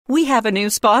We have a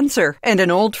new sponsor and an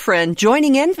old friend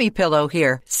joining Envy Pillow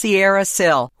here, Sierra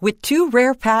Sil. With 2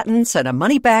 rare patents and a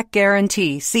money-back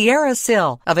guarantee, Sierra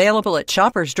Sil, available at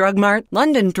Shoppers Drug Mart,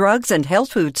 London Drugs, and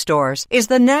health food stores, is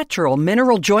the natural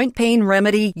mineral joint pain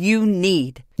remedy you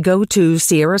need. Go to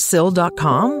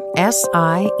sierrasil.com,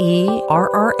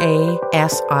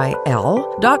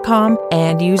 SIERRASIL.com,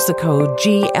 and use the code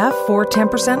GF for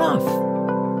 10% off.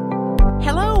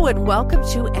 Hello and welcome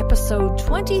to episode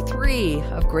 23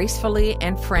 of Gracefully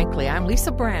and Frankly. I'm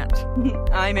Lisa Brandt.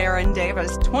 I'm Erin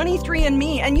Davis,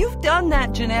 23andMe, and you've done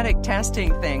that genetic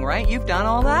testing thing, right? You've done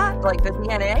all that? Like the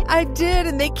DNA? I did,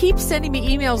 and they keep sending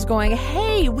me emails going,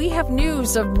 hey, we have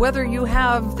news of whether you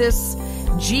have this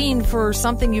gene for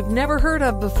something you've never heard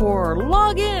of before.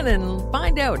 Log in and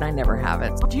find out. And I never have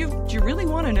it. Do you really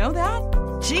want to know that?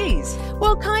 Jeez.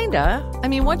 Well, kinda. I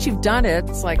mean, once you've done it,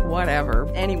 it's like, whatever.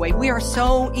 Anyway, we are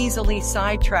so easily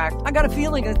sidetracked. I got a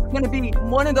feeling it's going to be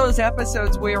one of those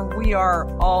episodes where we are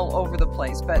all over the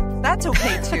place, but that's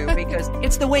okay too, because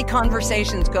it's the way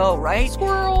conversations go, right?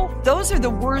 Squirrel. Those are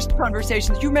the worst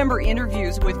conversations. You remember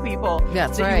interviews with people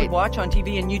That's that right. you would watch on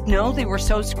TV, and you'd know they were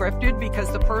so scripted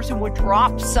because the person would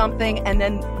drop something and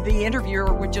then the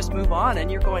interviewer would just move on,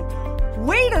 and you're going,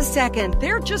 wait a second,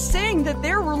 they're just saying that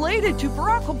they're related to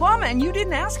Barack Obama and you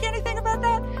didn't ask anything about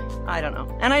that? I don't know.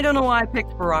 And I don't know why I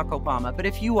picked Barack Obama, but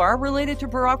if you are related to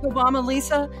Barack Obama,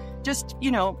 Lisa, just,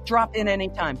 drop in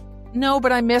anytime. No,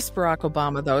 but I miss Barack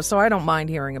Obama, though, so I don't mind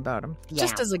hearing about him,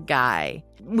 just as a guy.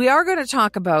 We are going to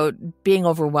talk about being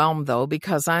overwhelmed, though,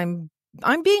 because I'm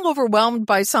being overwhelmed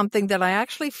by something that I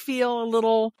actually feel a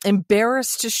little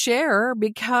embarrassed to share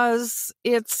because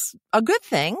it's a good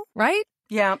thing, right?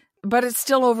 Yeah. But it's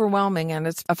still overwhelming and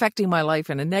it's affecting my life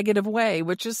in a negative way,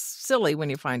 which is silly when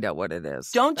you find out what it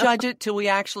is. Don't judge it till we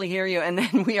actually hear you, and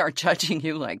then we are judging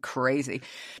you like crazy.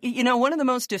 One of the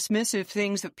most dismissive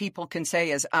things that people can say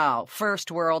is, oh,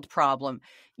 first world problem.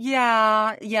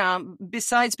 Yeah.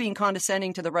 Besides being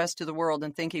condescending to the rest of the world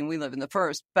and thinking we live in the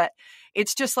first, but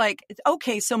it's just like,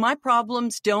 okay, so my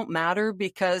problems don't matter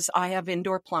because I have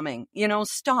indoor plumbing.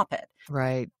 Stop it.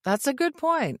 Right. That's a good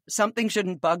point. Something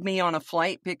shouldn't bug me on a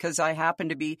flight because I happen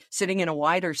to be sitting in a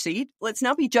wider seat. Let's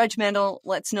not be judgmental.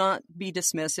 Let's not be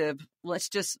dismissive. Let's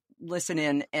just listen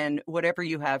in, and whatever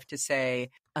you have to say,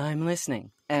 I'm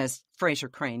listening, as Fraser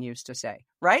Crane used to say,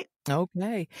 right?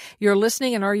 Okay. You're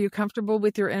listening, and are you comfortable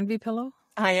with your Envy Pillow?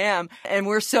 I am. And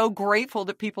we're so grateful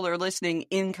that people are listening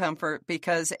in comfort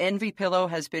because Envy Pillow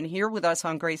has been here with us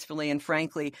on Gracefully and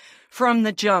Frankly from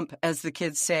the jump, as the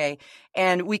kids say.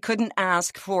 And we couldn't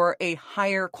ask for a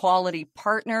higher quality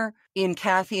partner in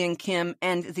Kathy and Kim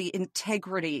and the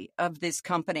integrity of this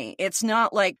company. It's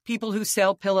not like people who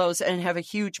sell pillows and have a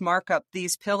huge markup.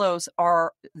 These pillows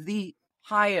are the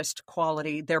highest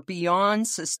quality. They're beyond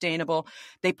sustainable.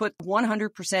 They put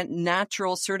 100%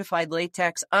 natural certified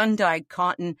latex, undyed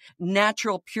cotton,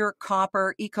 natural pure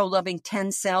copper, eco-loving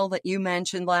Tencel that you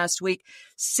mentioned last week,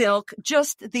 silk,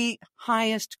 just the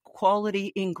highest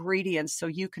quality ingredients so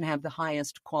you can have the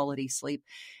highest quality sleep.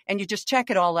 And you just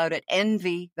check it all out at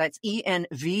Envy, that's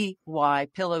ENVY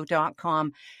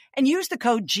pillow.com, and use the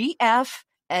code GF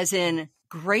as in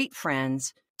great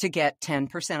friends to get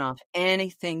 10% off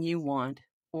anything you want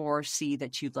or see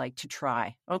that you'd like to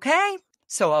try. Okay?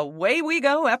 So away we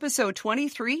go, episode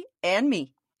 23, and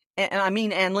me.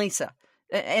 And Lisa.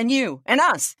 And you. And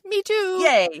us. Me too.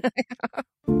 Yay.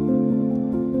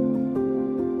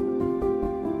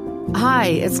 Hi,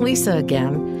 it's Lisa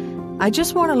again. I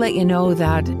just want to let you know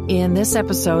that in this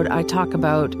episode, I talk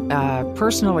about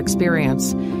personal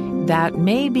experience that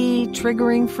may be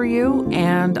triggering for you,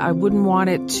 and I wouldn't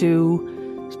want it to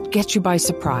get you by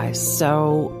surprise.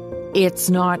 So it's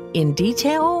not in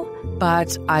detail,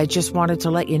 but I just wanted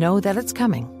to let you know that it's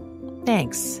coming.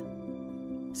 Thanks.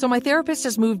 So my therapist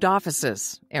has moved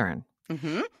offices, Erin.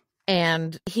 Mm-hmm.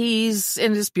 And he's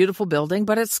in this beautiful building,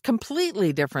 but it's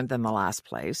completely different than the last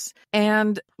place.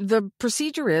 And the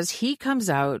procedure is he comes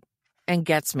out and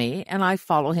gets me, and I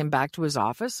follow him back to his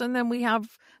office, and then we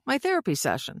have my therapy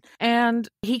session. And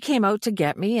he came out to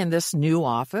get me in this new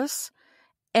office.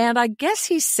 And I guess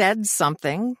he said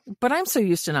something, but I'm so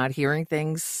used to not hearing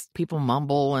things. People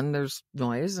mumble and there's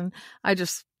noise, and I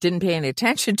just didn't pay any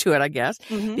attention to it, I guess.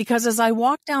 Mm-hmm. Because as I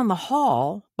walked down the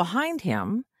hall behind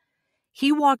him,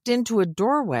 he walked into a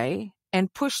doorway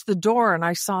and pushed the door, and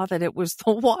I saw that it was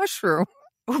the washroom.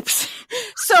 Oops.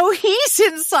 So he's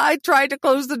inside trying to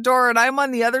close the door, and I'm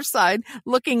on the other side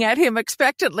looking at him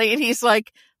expectantly, and he's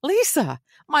like, Lisa,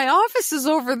 my office is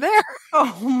over there.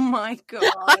 Oh, my God.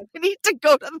 I need to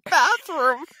go to the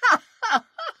bathroom.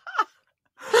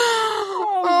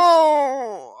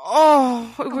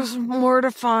 Oh, it was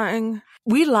mortifying.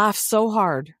 We laughed so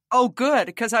hard. Oh, good,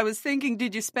 because I was thinking,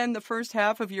 did you spend the first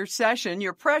half of your session,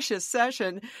 your precious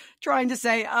session, trying to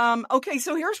say, okay,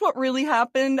 so here's what really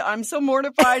happened. I'm so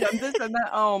mortified. I'm this and that.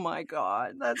 Oh, my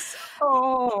God.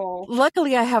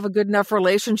 Luckily, I have a good enough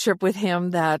relationship with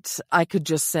him that I could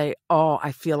just say, oh,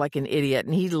 I feel like an idiot.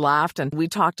 And he laughed, and we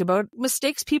talked about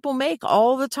mistakes people make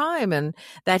all the time, and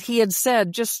that he had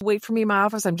said, just wait for me in my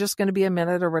office. I'm just going to be a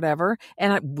minute or whatever.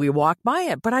 And we walked by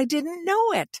it, but I didn't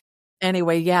know it.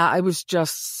 Anyway, yeah, it was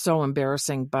just so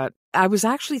embarrassing, but I was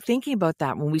actually thinking about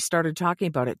that when we started talking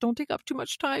about it. Don't take up too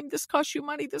much time. This costs you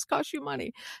money. This costs you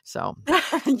money. So,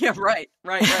 yeah, right.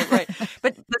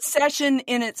 But the session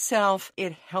in itself,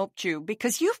 it helped you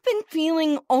because you've been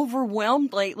feeling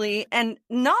overwhelmed lately, and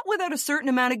not without a certain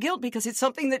amount of guilt, because it's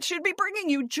something that should be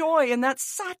bringing you joy. And that's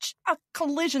such a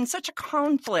collision, such a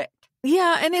conflict.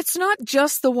 yeah, and it's not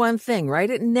just the one thing, right?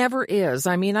 It never is.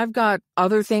 I mean, I've got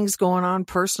other things going on,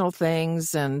 personal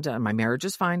things, and my marriage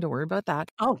is fine. Don't worry about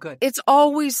that. Oh, good. It's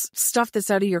always stuff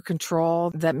that's out of your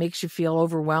control that makes you feel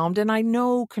overwhelmed. And I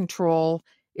know control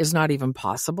is not even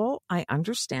possible. I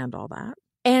understand all that.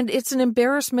 And it's an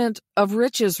embarrassment of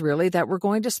riches, really, that we're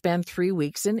going to spend 3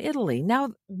 weeks in Italy.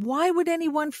 Now, why would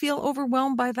anyone feel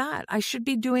overwhelmed by that? I should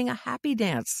be doing a happy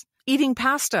dance, eating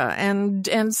pasta and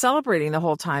celebrating the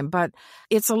whole time. But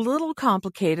it's a little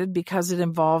complicated because it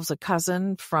involves a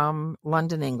cousin from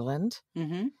London, England.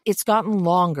 Mm-hmm. It's gotten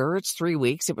longer. It's 3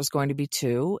 weeks. It was going to be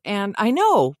 2. And I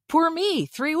know, poor me,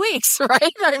 3 weeks,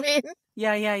 right? I mean,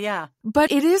 Yeah.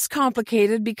 but it is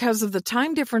complicated because of the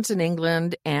time difference in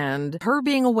England and her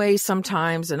being away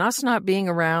sometimes and us not being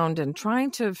around and trying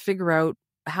to figure out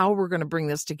how we're going to bring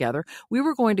this together. We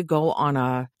were going to go on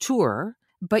a tour,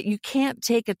 but you can't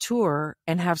take a tour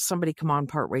and have somebody come on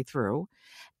partway through.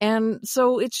 And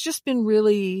so it's just been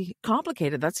really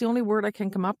complicated. That's the only word I can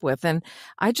come up with. And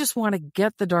I just want to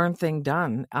get the darn thing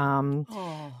done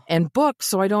and book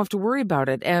so I don't have to worry about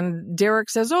it. And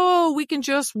Derek says, oh, we can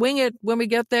just wing it when we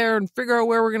get there and figure out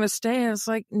where we're going to stay. And it's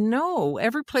like, no,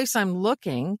 every place I'm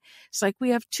looking, it's like we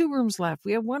have 2 rooms left.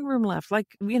 We have 1 room left. Like,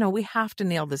 we have to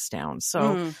nail this down.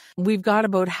 So we've got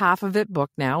about half of it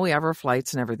booked now. We have our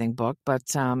flights and everything booked, but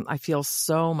I feel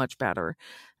so much better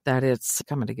that it's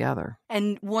coming together.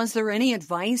 And was there any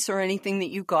advice or anything that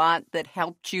you got that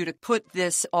helped you to put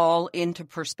this all into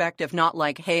perspective? Not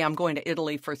like, hey, I'm going to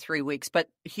Italy for 3 weeks, but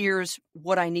here's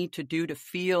what I need to do to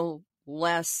feel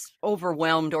less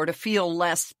overwhelmed or to feel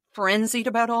less frenzied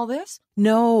about all this?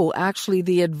 No, actually,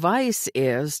 the advice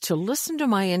is to listen to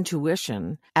my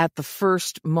intuition at the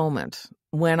first moment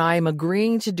when I'm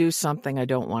agreeing to do something I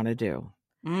don't want to do.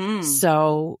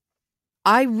 So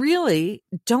I really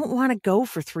don't want to go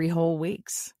for 3 whole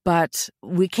weeks, but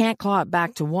we can't claw it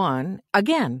back to 1.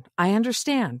 Again, I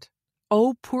understand.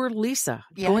 Oh, poor Lisa,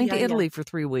 going to Italy for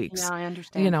 3 weeks. Yeah, I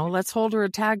understand. Let's hold her a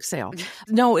tag sale.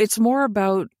 No, it's more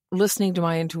about listening to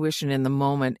my intuition in the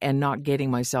moment and not getting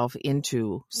myself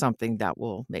into something that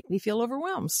will make me feel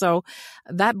overwhelmed. So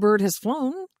that bird has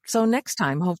flown. So next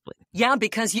time, hopefully. Yeah,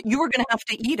 because you were going to have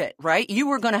to eat it, right? You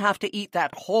were going to have to eat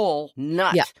that whole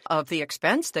nut of the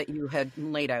expense that you had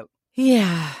laid out.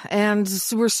 Yeah, and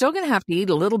so we're still going to have to eat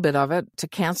a little bit of it to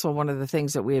cancel one of the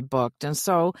things that we had booked. And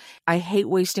so I hate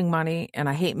wasting money and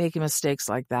I hate making mistakes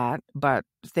like that, but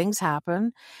things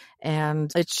happen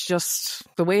and it's just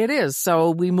the way it is.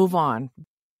 So we move on.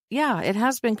 Yeah, it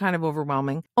has been kind of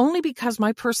overwhelming, only because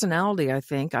my personality, I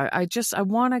think, I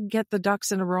want to get the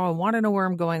ducks in a row. I want to know where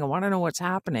I'm going. I want to know what's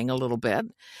happening a little bit.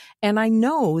 And I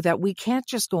know that we can't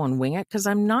just go and wing it because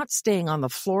I'm not staying on the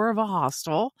floor of a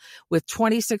hostel with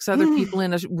 26 other people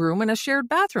in a room in a shared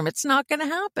bathroom. It's not going to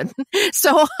happen.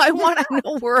 So I want to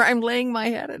know where I'm laying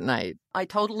my head at night. I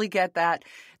totally get that.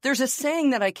 There's a saying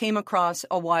that I came across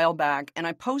a while back, and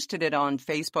I posted it on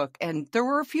Facebook, and there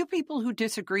were a few people who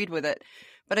disagreed with it.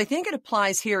 But I think it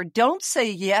applies here. Don't say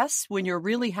yes when you're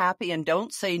really happy and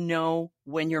don't say no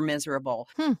when you're miserable.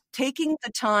 Taking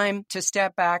the time to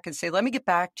step back and say, let me get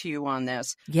back to you on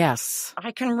this. Yes.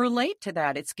 I can relate to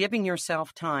that. It's giving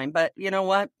yourself time. But you know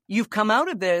what? You've come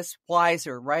out of this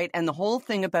wiser, right? And the whole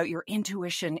thing about your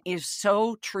intuition is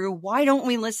so true. Why don't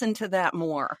we listen to that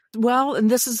more? Well, and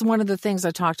this is one of the things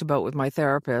I talked about with my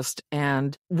therapist.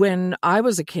 And when I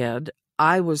was a kid,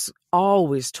 I was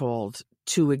always told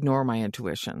to ignore my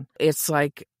intuition. It's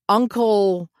like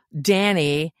Uncle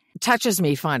Danny touches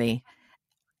me funny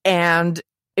and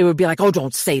it would be like, oh,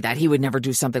 don't say that. He would never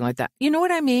do something like that. You know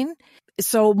what I mean?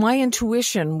 So my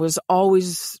intuition was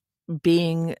always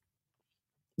being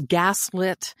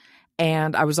gaslit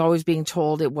and I was always being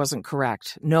told it wasn't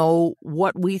correct. No,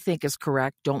 what we think is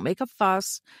correct. Don't make a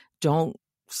fuss. Don't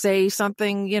say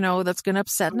something, that's going to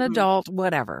upset an adult,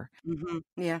 whatever.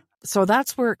 Yeah. So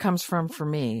that's where it comes from for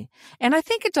me. And I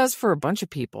think it does for a bunch of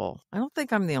people. I don't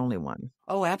think I'm the only one.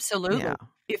 Oh, absolutely. Yeah.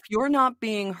 If you're not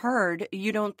being heard,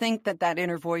 you don't think that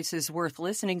inner voice is worth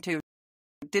listening to.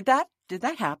 Did that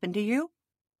happen to you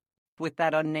with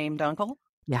that unnamed uncle?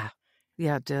 Yeah.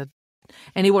 Yeah, it did.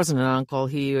 And he wasn't an uncle.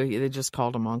 They just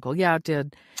called him uncle. Yeah, it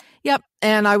did. Yep.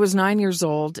 And I was 9 years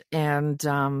old, and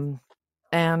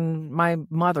my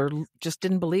mother just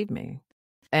didn't believe me.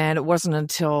 And it wasn't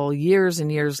until years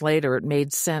and years later it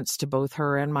made sense to both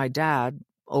her and my dad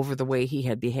over the way he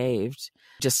had behaved,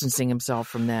 distancing himself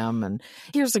from them. And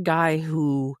here's a guy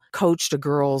who coached a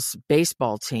girls'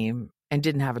 baseball team and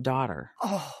didn't have a daughter.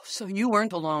 Oh, so you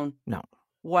weren't alone. No.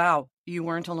 Wow. You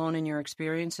weren't alone in your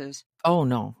experiences. Oh,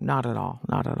 no, not at all.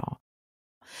 Not at all.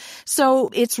 So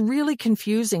it's really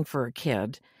confusing for a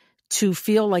kid to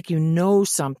feel like you know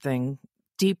something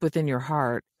deep within your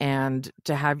heart and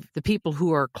to have the people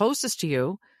who are closest to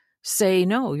you say,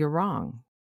 no, you're wrong.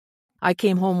 I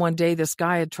came home one day, this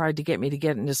guy had tried to get me to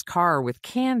get in his car with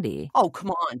candy. Oh, come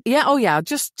on. Yeah. Oh, yeah.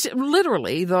 Just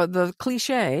literally the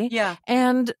cliche. Yeah.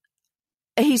 And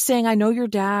he's saying, I know your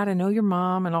dad, I know your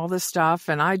mom, and all this stuff.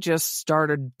 And I just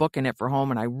started booking it for home,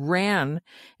 and I ran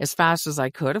as fast as I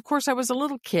could. Of course, I was a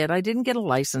little kid. I didn't get a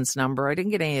license number. I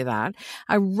didn't get any of that.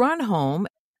 I run home,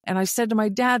 and I said to my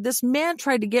dad, this man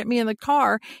tried to get me in the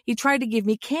car. He tried to give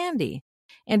me candy.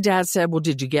 And Dad said, well,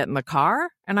 did you get in the car?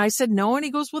 And I said, no. And he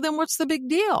goes, well, then what's the big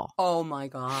deal? Oh, my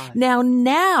God. Now,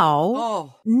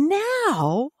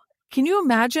 Oh. can you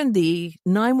imagine the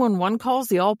 911 calls,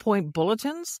 the all-point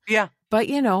bulletins? Yeah. But,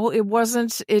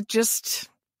 it just,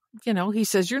 he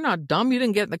says, you're not dumb. You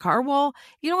didn't get in the car. Well,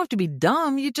 you don't have to be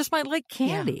dumb. You just might like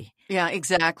candy. Yeah,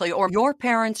 exactly. Or your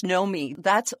parents know me.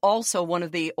 That's also one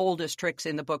of the oldest tricks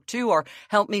in the book, too. Or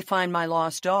help me find my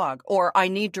lost dog. Or I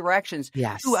need directions.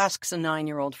 Yes. Who asks a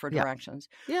 9-year-old for directions?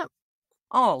 Yep.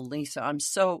 Oh, Lisa, I'm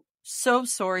so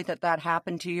sorry that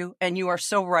happened to you. And you are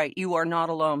so right. You are not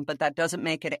alone, but that doesn't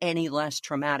make it any less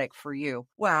traumatic for you.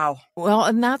 Wow. Well,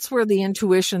 and that's where the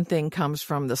intuition thing comes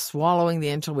from, the swallowing the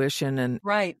intuition and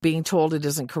being told it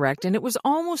isn't correct. And it was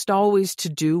almost always to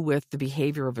do with the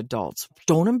behavior of adults.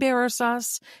 Don't embarrass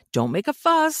us. Don't make a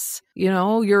fuss.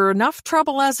 You're enough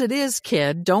trouble as it is,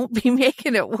 kid. Don't be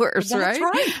making it worse, That's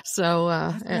right. So,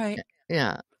 That's right.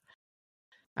 Yeah.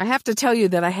 I have to tell you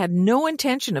that I had no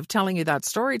intention of telling you that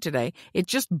story today. It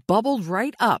just bubbled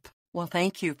right up. Well,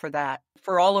 thank you for that.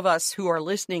 For all of us who are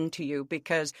listening to you,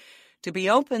 because to be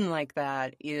open like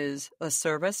that is a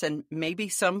service, and maybe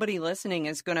somebody listening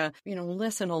is going to,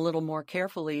 listen a little more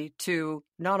carefully to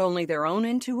not only their own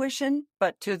intuition,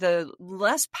 but to the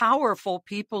less powerful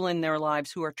people in their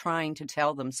lives who are trying to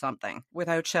tell them something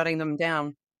without shutting them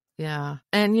down. Yeah.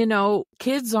 And,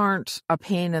 kids aren't a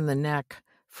pain in the neck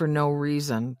for no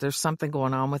reason. There's something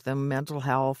going on with them, mental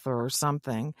health or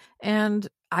something. And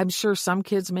I'm sure some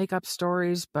kids make up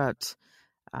stories, but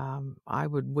I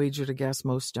would wager to guess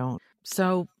most don't.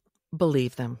 So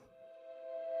believe them.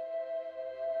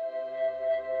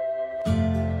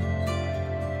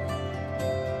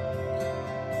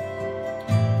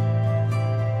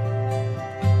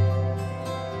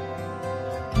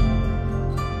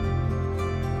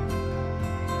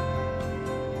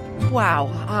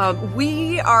 Wow.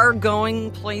 We are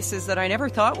going places that I never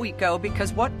thought we'd go,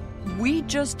 because what we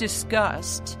just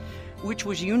discussed, which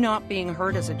was you not being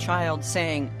heard as a child,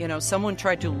 saying, someone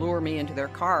tried to lure me into their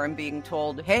car and being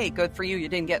told, hey, good for you, you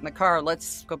didn't get in the car,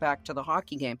 let's go back to the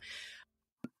hockey game.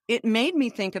 It made me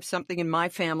think of something in my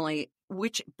family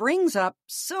which brings up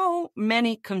so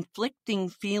many conflicting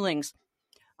feelings.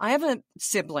 I have a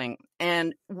sibling,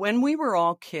 and when we were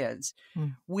all kids,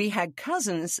 we had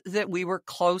cousins that we were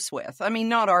close with. I mean,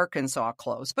 not Arkansas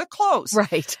close, but close.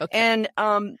 Right. Okay. And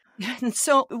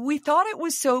so we thought it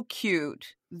was so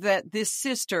cute that this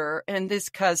sister and this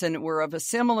cousin were of a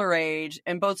similar age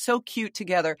and both so cute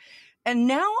together. And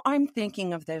now I'm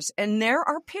thinking of this, and there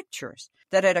are pictures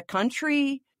that at a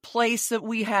country place that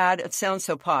we had, it sounds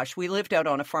so posh. We lived out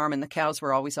on a farm, and the cows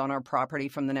were always on our property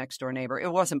from the next door neighbor.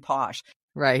 It wasn't posh.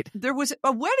 Right. There was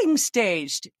a wedding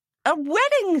staged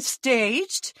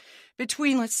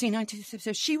between,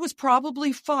 1960. She was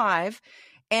probably 5.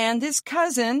 And this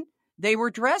cousin, they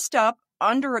were dressed up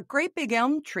under a great big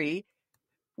elm tree.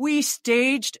 We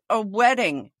staged a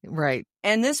wedding. Right.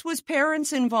 And this was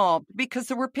parents involved because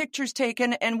there were pictures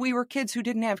taken and we were kids who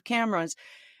didn't have cameras.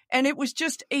 And it was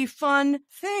just a fun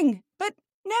thing. But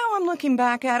now I'm looking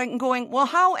back at it and going, well,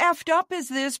 how effed up is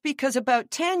this? Because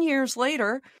about 10 years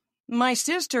later, my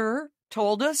sister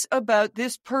told us about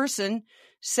this person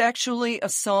sexually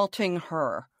assaulting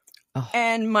her. Oh,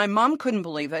 And my mom couldn't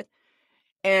believe it.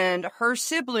 And her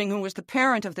sibling, who was the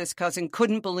parent of this cousin,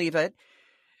 couldn't believe it.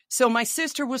 So my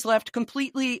sister was left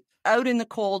completely out in the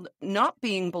cold, not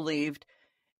being believed,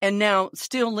 and now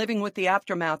still living with the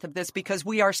aftermath of this because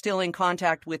we are still in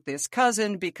contact with this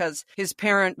cousin because his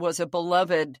parent was a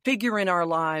beloved figure in our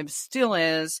lives, still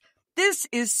is. This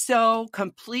is so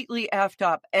completely effed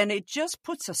up, and it just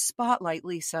puts a spotlight,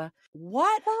 Lisa.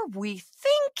 What were we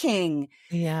thinking?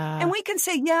 yeah. And we can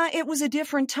say, yeah, it was a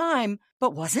different time,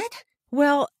 but was it?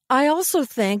 Well, I also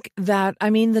think that,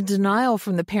 the denial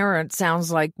from the parent sounds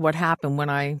like what happened when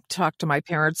I talked to my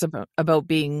parents about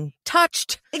being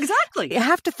touched. Exactly. You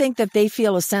have to think that they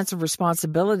feel a sense of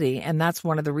responsibility, and that's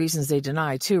one of the reasons they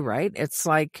deny too, right? It's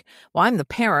like, well, I'm the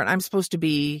parent. I'm supposed to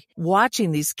be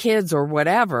watching these kids or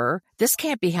whatever. This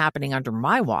can't be happening under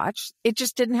my watch. It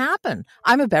just didn't happen.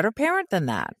 I'm a better parent than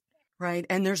that. Right.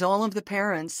 And there's all of the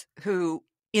parents who,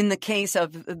 in the case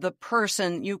of the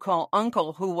person you call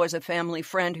uncle, who was a family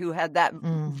friend who had that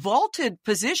vaulted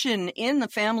position in the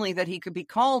family that he could be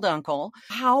called uncle.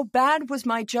 How bad was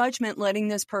my judgment letting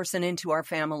this person into our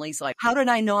family's life? How did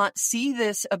I not see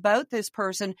this about this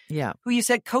person who you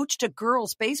said coached a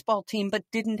girls' baseball team but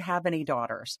didn't have any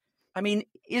daughters? I mean,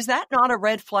 is that not a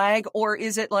red flag? Or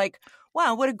is it like,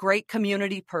 wow, what a great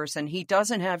community person. He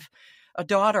doesn't have a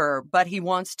daughter, but he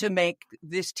wants to make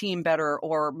this team better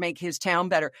or make his town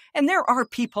better. And there are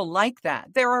people like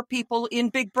that. There are people in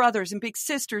Big Brothers and Big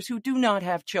Sisters who do not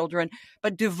have children,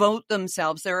 but devote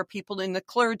themselves. There are people in the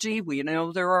clergy. We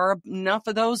know there are enough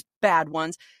of those bad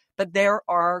ones, but there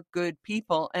are good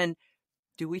people. And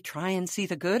do we try and see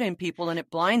the good in people? And it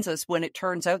blinds us when it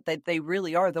turns out that they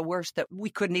really are the worst that we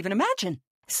couldn't even imagine.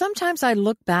 Sometimes I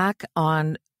look back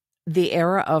on the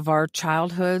era of our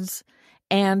childhoods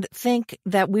and think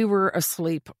that we were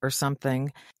asleep or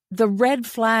something. The red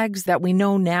flags that we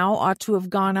know now ought to have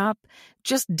gone up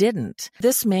just didn't.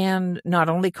 This man not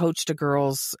only coached a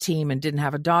girls' team and didn't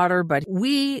have a daughter, but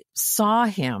we saw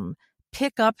him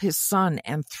pick up his son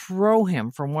and throw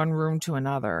him from one room to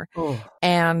another. Oh.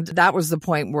 And that was the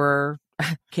point where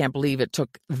I can't believe it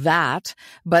took that.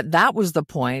 But that was the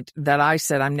point that I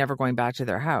said, I'm never going back to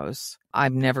their house.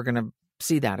 I'm never going to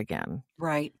see that again.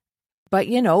 Right. But,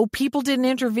 people didn't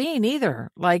intervene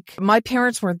either. Like, my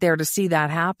parents weren't there to see that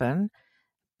happen,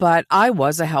 but I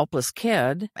was a helpless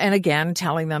kid. And again,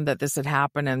 telling them that this had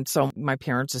happened. And so my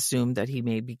parents assumed that he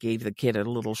maybe gave the kid a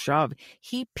little shove.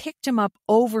 He picked him up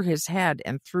over his head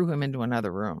and threw him into another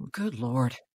room. Good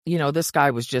Lord. This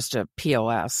guy was just a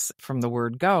POS from the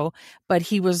word go, but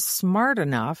he was smart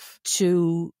enough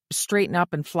to straighten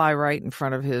up and fly right in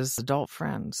front of his adult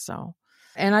friends. So.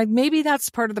 And maybe that's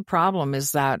part of the problem,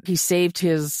 is that he saved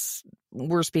his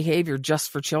worst behavior just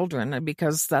for children,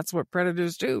 because that's what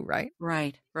predators do, right?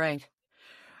 Right.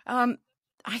 I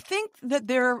think that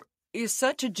there is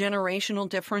such a generational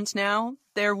difference now.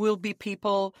 There will be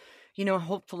people,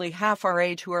 hopefully half our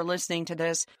age who are listening to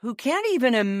this, who can't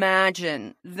even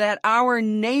imagine that our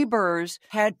neighbors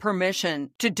had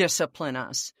permission to discipline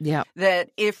us. Yeah. That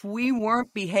if we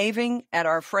weren't behaving at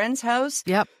our friend's house,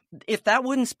 if that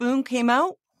wooden spoon came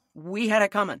out, we had it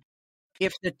coming.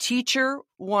 If the teacher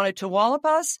wanted to wallop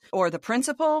us, or the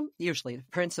principal, usually the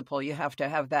principal, you have to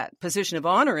have that position of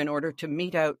honor in order to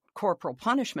mete out corporal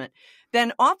punishment,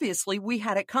 then obviously we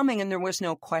had it coming, and there was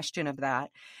no question of that,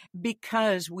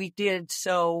 because we did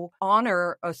so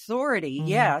honor authority,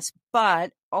 yes,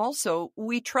 but also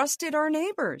we trusted our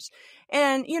neighbors.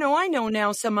 And, I know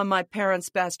now some of my parents'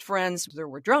 best friends, there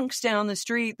were drunks down the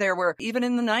street. There were, even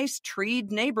in the nice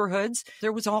treed neighborhoods,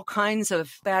 there was all kinds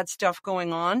of bad stuff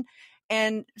going on.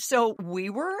 And so we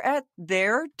were at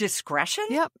their discretion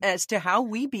as to how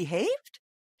we behaved.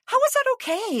 How is that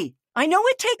okay? I know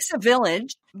it takes a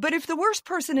village, but if the worst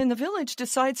person in the village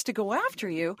decides to go after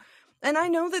you, and I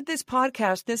know that this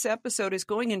podcast, this episode is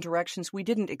going in directions we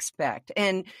didn't expect.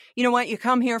 And you know what? You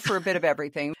come here for a bit of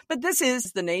everything. But this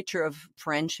is the nature of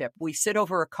friendship. We sit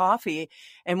over a coffee,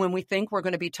 and when we think we're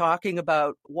going to be talking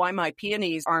about why my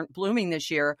peonies aren't blooming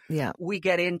this year, we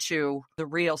get into the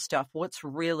real stuff, what's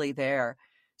really there.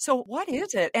 So what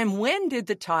is it? And when did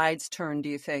the tides turn, do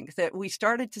you think, that we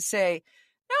started to say,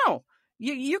 no,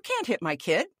 you can't hit my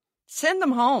kid. Send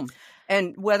them home.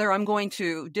 And whether I'm going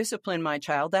to discipline my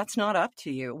child, that's not up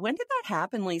to you. When did that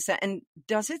happen, Lisa? And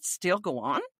does it still go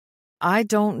on? I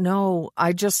don't know.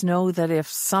 I just know that if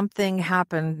something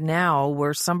happened now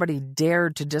where somebody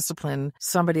dared to discipline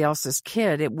somebody else's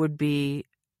kid, it would be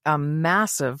a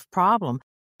massive problem.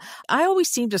 I always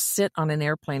seem to sit on an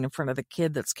airplane in front of the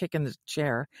kid that's kicking the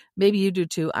chair. Maybe you do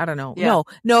too. I don't know. Yeah.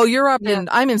 No, you're up in,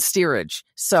 I'm in steerage.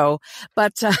 So,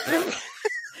 but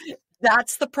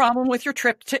That's the problem with your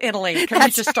trip to Italy. Can we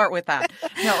just start with that?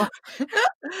 No.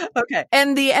 Okay.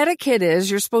 And the etiquette is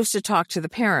you're supposed to talk to the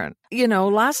parent.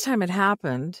 Last time it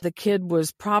happened, the kid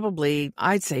was probably,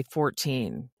 I'd say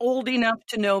 14. Old enough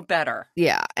to know better.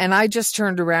 Yeah. And I just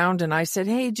turned around and I said,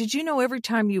 hey, did you know every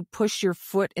time you push your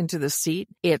foot into the seat,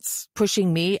 it's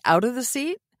pushing me out of the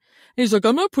seat? He's like,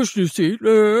 I'm not pushing your seat.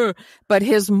 But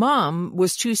his mom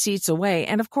was 2 seats away.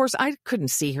 And of course, I couldn't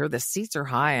see her. The seats are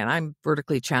high and I'm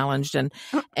vertically challenged. And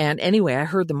anyway, I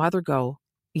heard the mother go,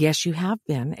 yes, you have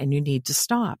been, and you need to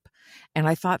stop. And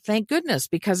I thought, thank goodness,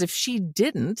 because if she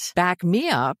didn't back me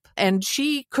up, and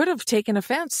she could have taken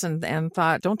offense and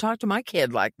thought, don't talk to my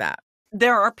kid like that.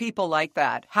 There are people like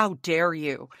that. How dare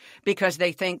you? Because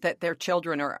they think that their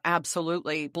children are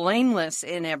absolutely blameless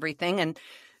in everything. And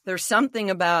there's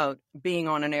something about being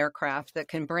on an aircraft that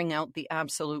can bring out the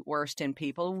absolute worst in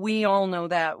people. We all know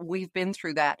that. We've been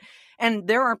through that. And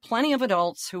there are plenty of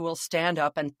adults who will stand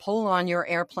up and pull on your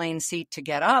airplane seat to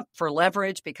get up for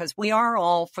leverage, because we are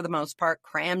all, for the most part,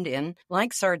 crammed in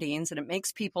like sardines, and it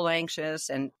makes people anxious.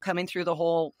 And coming through the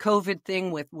whole COVID thing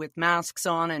with masks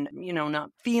on and, not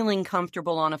feeling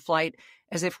comfortable on a flight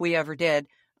as if we ever did.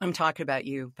 I'm talking about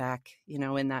you back,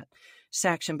 in that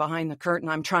section behind the curtain.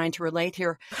 I'm trying to relate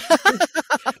here.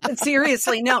 But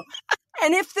seriously, no.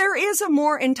 And if there is a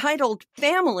more entitled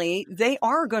family, they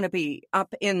are going to be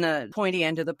up in the pointy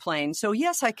end of the plane. So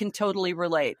yes, I can totally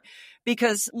relate,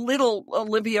 because little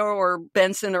Olivia or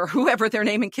Benson or whoever they're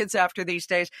naming kids after these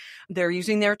days, they're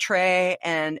using their tray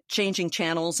and changing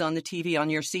channels on the TV on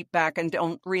your seat back and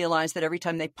don't realize that every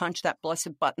time they punch that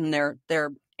blessed button,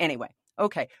 they're anyway.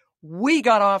 Okay. We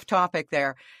got off topic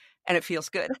there. And it feels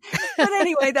good. But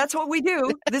anyway, that's what we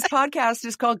do. This podcast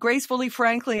is called Gracefully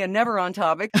Frankly and Never on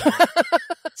Topic.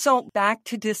 So back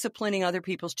to disciplining other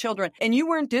people's children. And you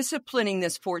weren't disciplining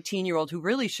this 14-year-old who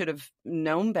really should have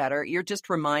known better. You're just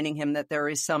reminding him that there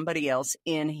is somebody else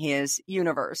in his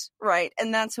universe, right?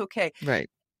 And that's okay. Right.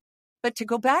 But to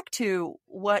go back to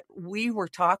what we were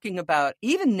talking about,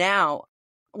 even now,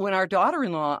 when our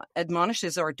daughter-in-law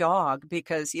admonishes our dog,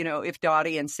 because, if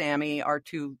Dottie and Sammy are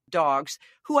 2 dogs,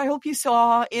 who I hope you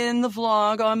saw in the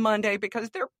vlog on Monday because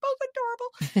they're both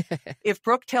adorable. If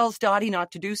Brooke tells Dottie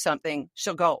not to do something,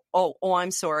 she'll go, oh,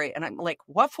 I'm sorry. And I'm like,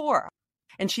 what for?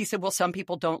 And she said, well, some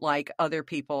people don't like other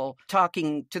people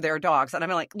talking to their dogs. And I'm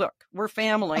like, look, we're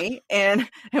family and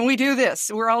we do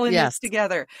this. We're all in this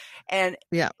together. And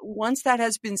once that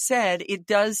has been said, it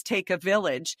does take a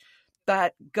village.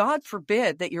 But God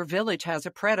forbid that your village has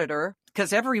a predator,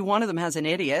 because every one of them has an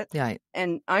idiot. Right.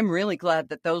 And I'm really glad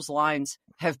that those lines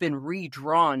have been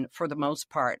redrawn for the most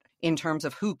part in terms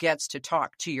of who gets to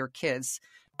talk to your kids.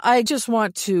 I just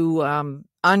want to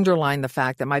underline the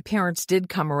fact that my parents did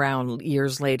come around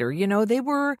years later. They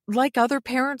were like other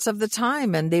parents of the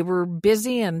time, and they were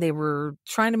busy and they were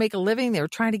trying to make a living. They were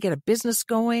trying to get a business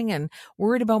going and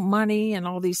worried about money and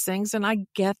all these things. And I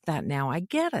get that now. I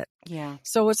get it. Yeah.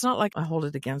 So it's not like I hold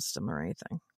it against them or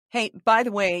anything. Hey, by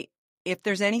the way, if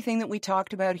there's anything that we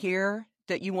talked about here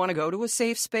that you want to go to a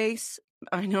safe space,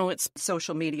 I know it's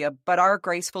social media, but our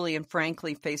Gracefully and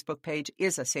Frankly Facebook page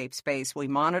is a safe space. We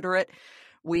monitor it.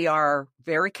 We are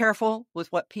very careful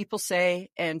with what people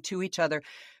say and to each other.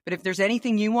 But if there's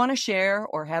anything you want to share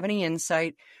or have any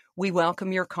insight, we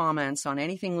welcome your comments on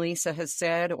anything Lisa has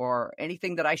said or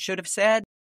anything that I should have said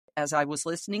as I was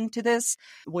listening to this.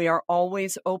 We are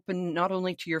always open not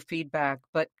only to your feedback,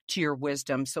 but to your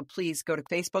wisdom. So please go to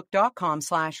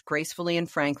facebook.com/Gracefully and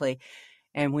Frankly,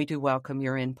 and we do welcome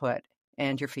your input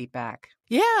and your feedback.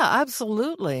 Yeah,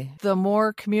 absolutely. The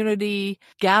more community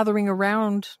gathering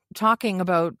around talking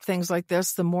about things like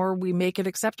this, the more we make it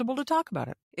acceptable to talk about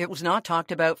it. It was not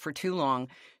talked about for too long.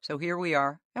 So here we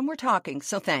are, and we're talking.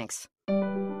 So thanks.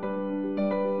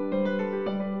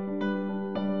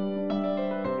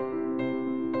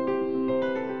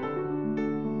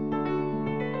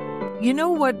 You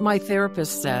know what my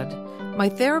therapist said? My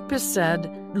therapist said,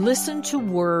 listen to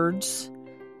words,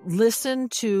 listen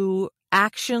to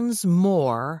actions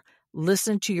more,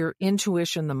 listen to your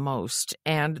intuition the most.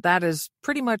 And that is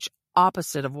pretty much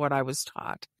opposite of what I was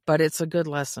taught, but it's a good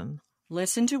lesson.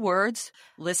 Listen to words,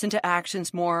 listen to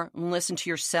actions more, and listen to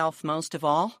yourself most of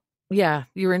all. Yeah,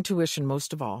 your intuition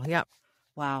most of all. Yep.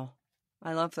 Wow.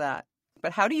 I love that.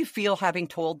 But how do you feel having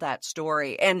told that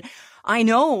story? And I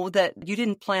know that you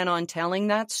didn't plan on telling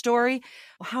that story.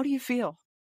 How do you feel?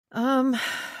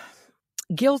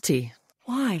 Guilty.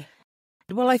 Why?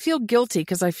 Well, I feel guilty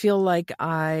because I feel like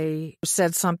I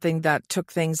said something that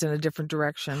took things in a different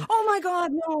direction. Oh my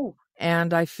God, no.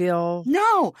 And I feel...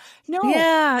 No.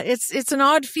 Yeah, it's an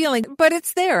odd feeling, but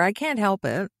it's there. I can't help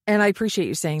it. And I appreciate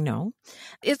you saying no.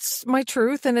 It's my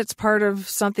truth, and it's part of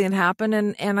something that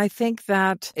happened. And I think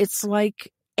that it's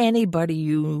like anybody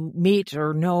you meet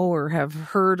or know or have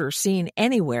heard or seen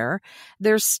anywhere,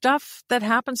 there's stuff that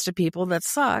happens to people that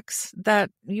sucks that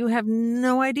you have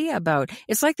no idea about.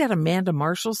 It's like that Amanda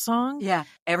Marshall song. Yeah,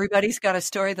 everybody's got a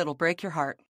story that'll break your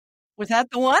heart. Was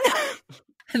that the one?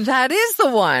 That is the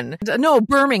one. No,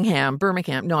 Birmingham.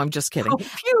 No, I'm just kidding. Oh,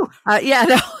 phew.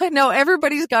 No,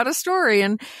 everybody's got a story.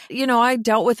 And, I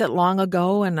dealt with it long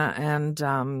ago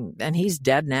and he's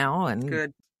dead now. And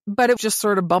good. But it just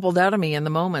sort of bubbled out of me in the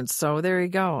moment. So there you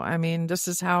go. I mean, this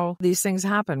is how these things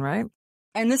happen, right?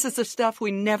 And this is the stuff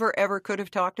we never, ever could have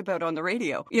talked about on the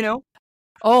radio,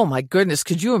 Oh, my goodness.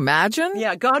 Could you imagine?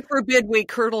 Yeah, God forbid we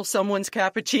curdle someone's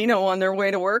cappuccino on their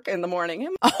way to work in the morning.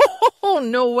 Oh,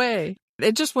 no way.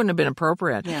 It just wouldn't have been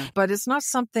appropriate. Yeah. But it's not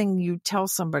something you tell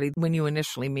somebody when you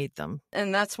initially meet them.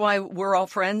 And that's why we're all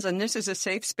friends, and this is a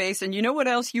safe space. And you know what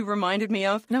else you reminded me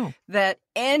of? No. That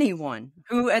anyone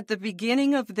who at the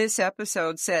beginning of this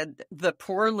episode said the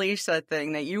poor Lisa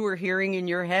thing that you were hearing in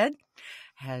your head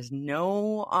has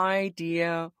no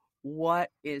idea what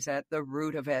is at the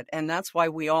root of it. And that's why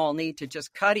we all need to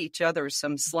just cut each other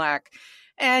some slack.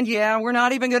 And yeah, we're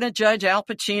not even going to judge Al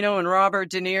Pacino and Robert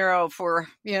De Niro for,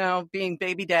 being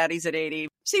baby daddies at 80.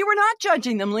 See, we're not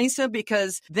judging them, Lisa,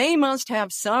 because they must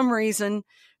have some reason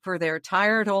for their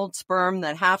tired old sperm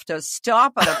that have to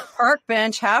stop at a park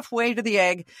bench halfway to the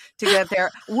egg to get there.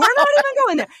 We're not even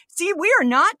going there. See, we are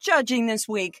not judging this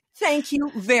week. Thank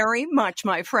you very much,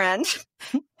 my friend.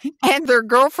 And their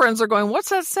girlfriends are going, what's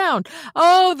that sound?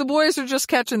 Oh, the boys are just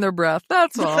catching their breath.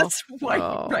 That's all. That's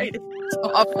right. It's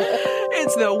awful.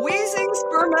 It's the wheezing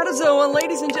spermatozoa.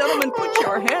 Ladies and gentlemen, put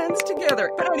your hands together.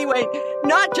 But anyway,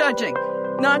 not judging.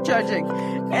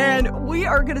 And we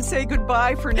are going to say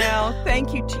goodbye for now.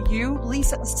 Thank you to you,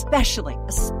 Lisa,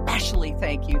 especially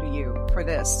thank you to you for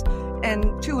this.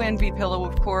 And to Envy Pillow,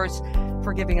 of course,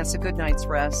 for giving us a good night's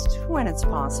rest when it's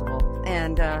possible.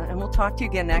 And we'll talk to you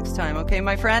again next time, okay,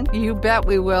 my friend? You bet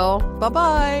we will.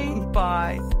 Bye-bye.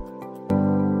 Bye.